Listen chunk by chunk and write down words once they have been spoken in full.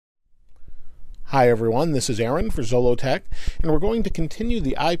Hi everyone, this is Aaron for Zollotech, and we're going to continue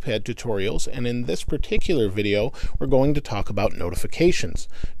the iPad tutorials, and in this particular video we're going to talk about notifications.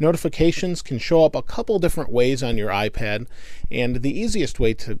 Notifications can show up a couple different ways on your iPad, and the easiest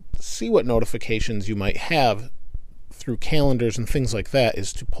way to see what notifications you might have through calendars and things like that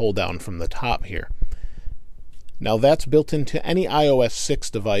is to pull down from the top here. Now that's built into any iOS 6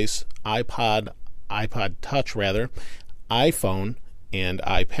 device, iPod Touch rather, iPhone, and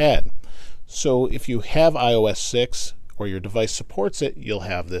iPad. So if you have iOS 6 or your device supports it, you'll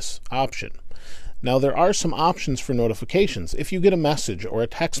have this option. Now there are some options for notifications. If you get a message or a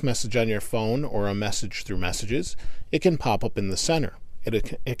text message on your phone or a message through Messages, it can pop up in the center.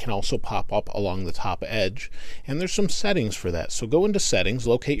 It can also pop up along the top edge, and there's some settings for that. So go into Settings,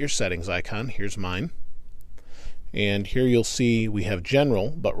 locate your Settings icon. Here's mine. And here you'll see we have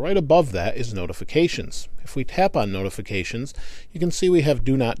General, but right above that is Notifications. If we tap on Notifications, you can see we have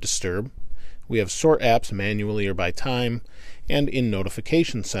Do Not Disturb. We have Sort Apps manually or by time, and in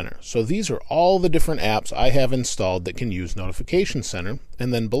Notification Center. So these are all the different apps I have installed that can use Notification Center,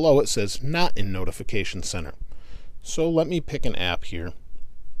 and then below it says Not in Notification Center. So let me pick an app here.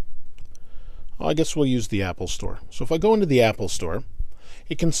 I guess we'll use the Apple Store. So if I go into the Apple Store,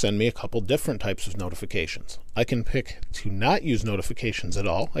 it can send me a couple different types of notifications. I can pick to not use notifications at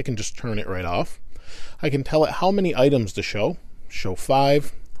all. I can just turn it right off. I can tell it how many items to show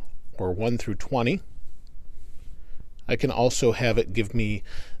 5, or 1 through 20. I can also have it give me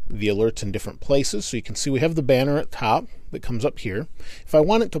the alerts in different places. So you can see we have the banner at top that comes up here. If I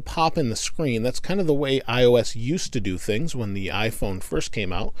want it to pop in the screen, that's kind of the way iOS used to do things when the iPhone first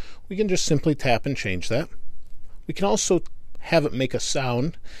came out. We can just simply tap and change that. We can also have it make a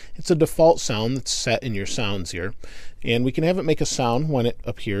sound. It's a default sound that's set in your sounds here. And we can have it make a sound when it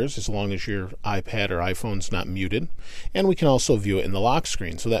appears, as long as your iPad or iPhone's not muted. And we can also view it in the lock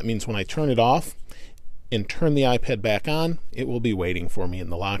screen. So that means when I turn it off and turn the iPad back on, it will be waiting for me in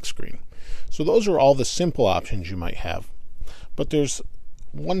the lock screen. So those are all the simple options you might have. But there's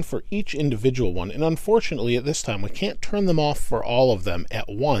one for each individual one, and unfortunately at this time we can't turn them off for all of them at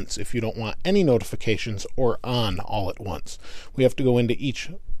once if you don't want any notifications or on all at once. We have to go into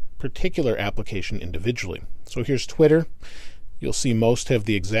each particular application individually. So here's Twitter. You'll see most have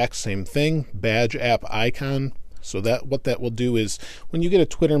the exact same thing, badge app icon. So what that will do is when you get a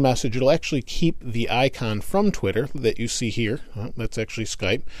Twitter message, it'll actually keep the icon from Twitter that you see here. That's actually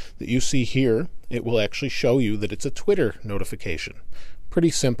Skype. That you see here. It will actually show you that it's a Twitter notification.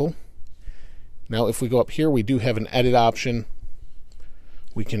 Pretty simple. Now if we go up here, we do have an edit option.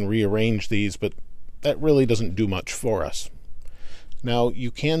 We can rearrange these, but that really doesn't do much for us. Now you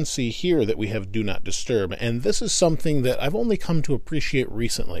can see here that we have Do Not Disturb, and this is something that I've only come to appreciate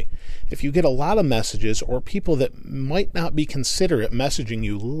recently. If you get a lot of messages or people that might not be considerate messaging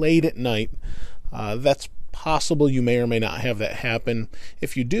you late at night, that's possible you may or may not have that happen.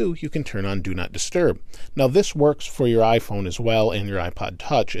 If you do, you can turn on Do Not Disturb. Now this works for your iPhone as well and your iPod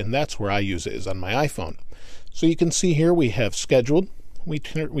Touch, and that's where I use it, is on my iPhone. So you can see here we have scheduled. We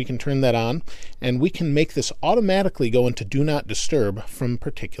can turn that on, and we can make this automatically go into Do Not Disturb from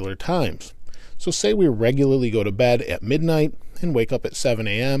particular times. So say we regularly go to bed at midnight and wake up at 7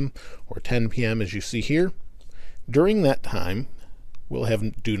 a.m. or 10 p.m. as you see here. During that time, we'll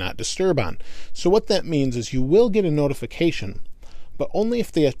have Do Not Disturb on. So what that means is you will get a notification, but only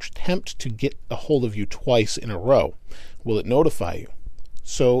if they attempt to get a hold of you twice in a row will it notify you.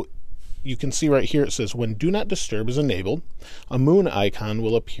 So you can see right here it says when Do Not Disturb is enabled, a moon icon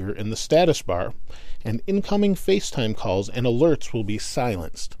will appear in the status bar, and incoming FaceTime calls and alerts will be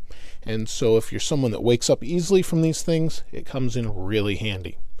silenced. And so if you're someone that wakes up easily from these things, it comes in really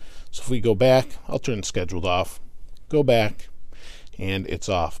handy. So if we go back, I'll turn scheduled off, go back, and it's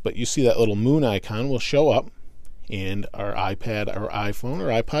off. But you see that little moon icon will show up, and our iPad or iPhone or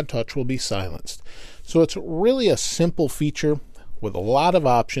iPod Touch will be silenced. So it's really a simple feature with a lot of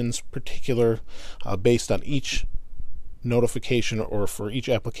options, particular based on each notification, or for each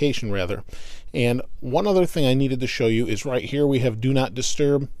application rather. And one other thing I needed to show you is right here we have Do Not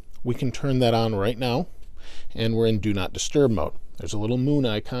Disturb. We can turn that on right now, and we're in Do Not Disturb mode. There's a little moon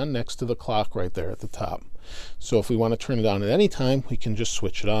icon next to the clock right there at the top. So if we want to turn it on at any time, we can just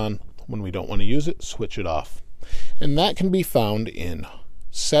switch it on. When we don't want to use it, switch it off. And that can be found in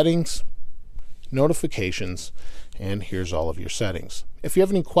Settings, Notifications, and here's all of your settings. If you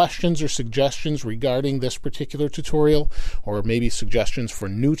have any questions or suggestions regarding this particular tutorial, or maybe suggestions for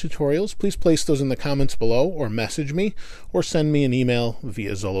new tutorials, please place those in the comments below, or message me, or send me an email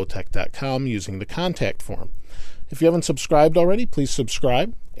via zollotech.com using the contact form. If you haven't subscribed already, please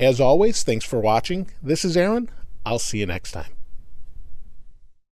subscribe. As always, thanks for watching. This is Aaron. I'll see you next time.